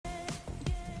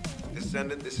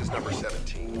Descendant, this is number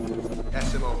 17.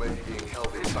 SMO may be being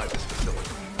held inside this facility.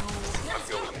 I'm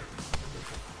going in.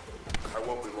 I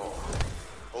won't be long.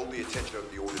 Hold the attention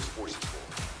of the Order's forces for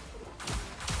me.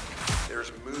 There's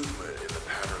movement in the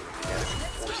pattern of the enemy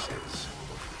forces.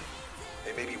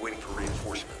 They may be waiting for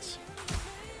reinforcements.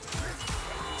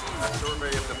 A survey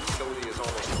of the facility is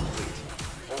almost complete.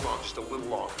 Hold on just a little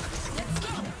longer. Let's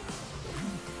go!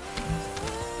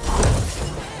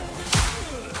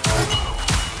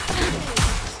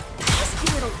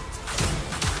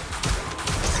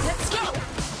 Let's go!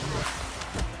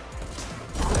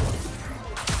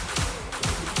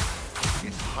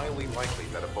 It's highly likely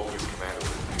that a bogus commander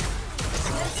will be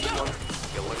here.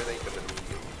 Eliminate them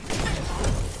immediately.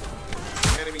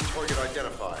 Enemy target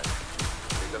identified.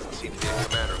 There doesn't seem to be a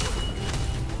commander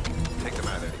looking. Take them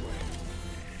out anyway.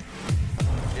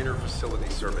 Inner facility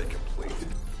survey complete.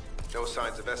 No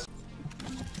signs of S.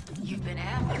 You've been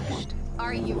ambushed.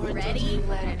 Are you Or ready? did you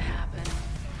let it happen?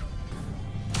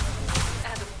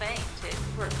 As a feint, it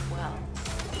worked well.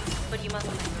 But you must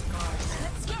be your guard.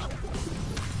 Let's go!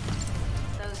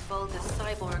 Those Vulgus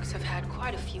cyborgs have had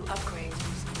quite a few upgrades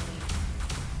recently.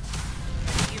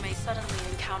 You may suddenly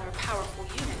encounter powerful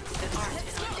units that aren't in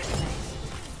our database.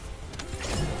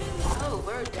 Oh,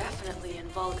 we're definitely in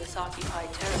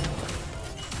Vulgus-occupied territory.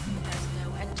 There's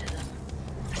no end to them.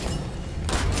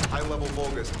 High-level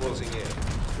Volgas closing in.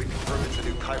 We confirm it's a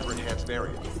new Kuiper-enhanced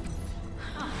variant.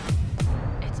 Huh.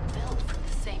 It's built from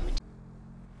the same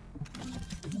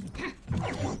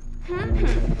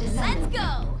Let's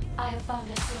go! I have found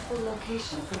a suitable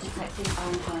location for detecting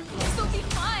armed This'll be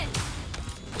forces. fun!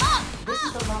 This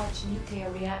is a large nuclear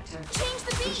reactor, Change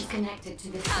the which is beat! connected to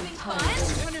this Having entire fun?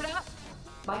 building. Turn it up!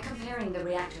 By comparing the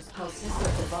reactor's pulses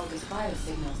with the Vulgus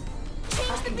biosignals, I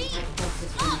Change the can beat! detect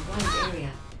pulses from a wide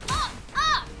area.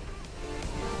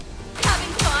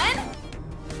 Having fun?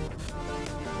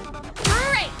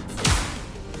 Great!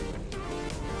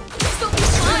 This'll be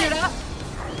fun! Turn it up!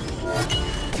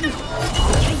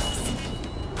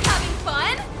 Having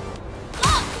fun?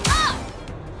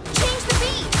 Change the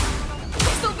beat!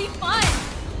 This'll be fun!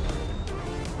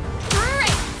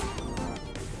 Great!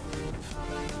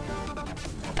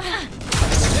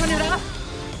 Turn it up!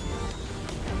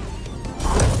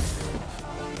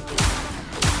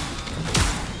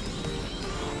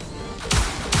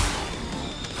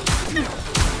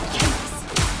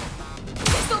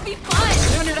 This'll be fun!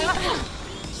 Turn it up!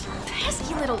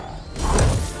 Pesky little...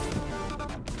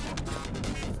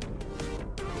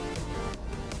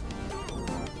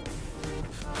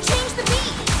 Change the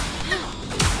beat!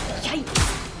 Yikes!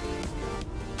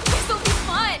 This'll be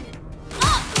fun!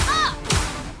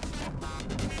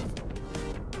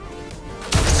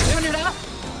 Turn it up!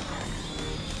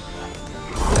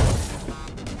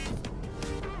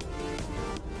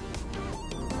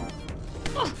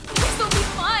 This'll be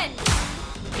fun!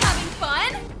 Having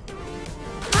fun?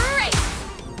 Great!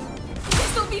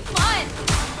 This'll be fun!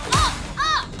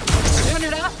 Turn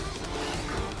it up!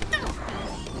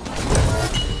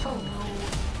 Oh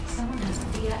no, someone has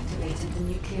deactivated the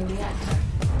nuclear reactor.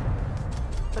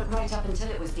 But right up until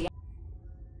it was deactivated,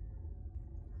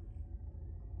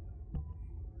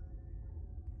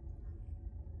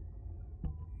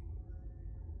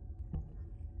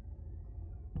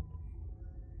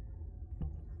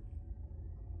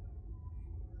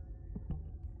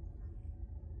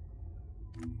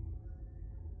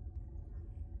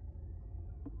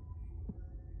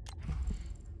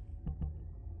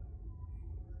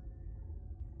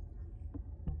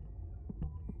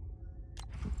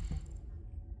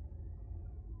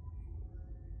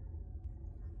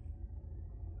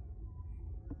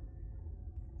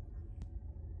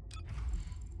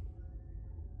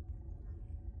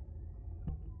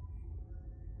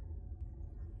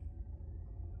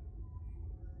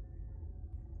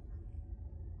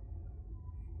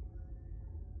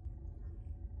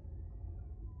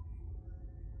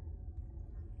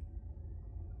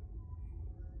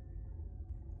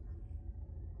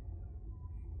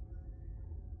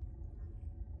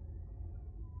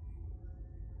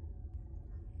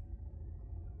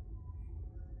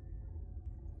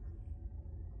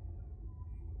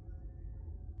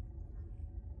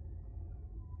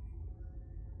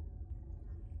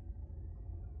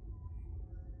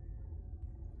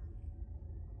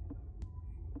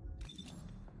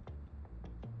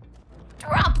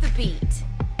 Drop the beat!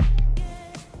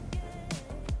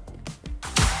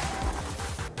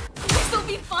 This'll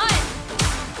be fun!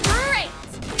 Great!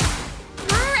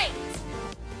 Great!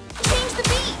 Change the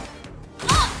beat!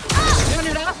 Turn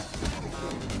it up!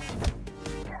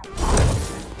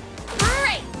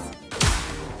 Great!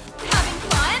 Having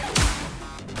fun?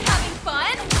 Having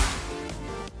fun?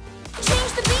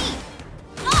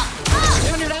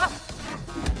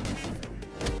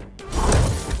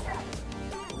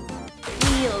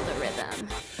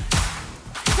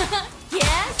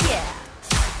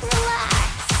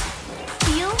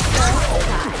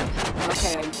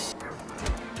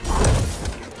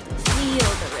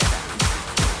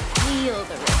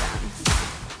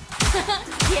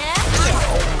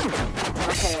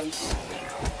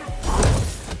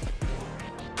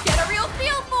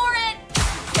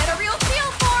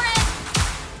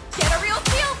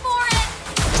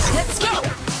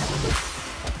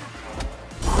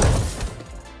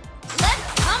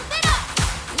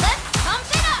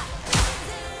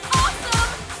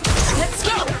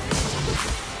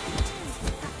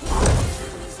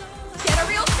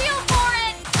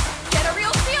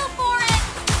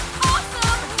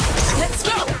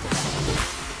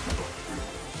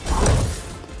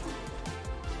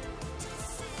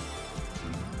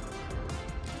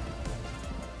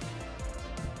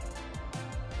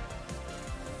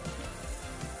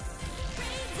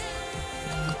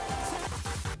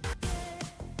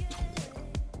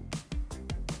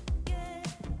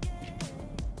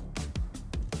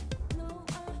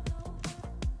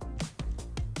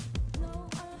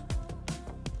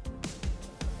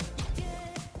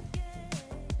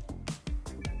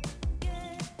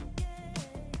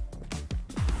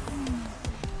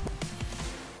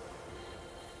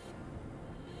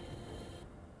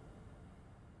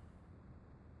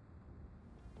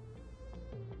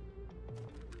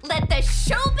 the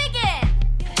show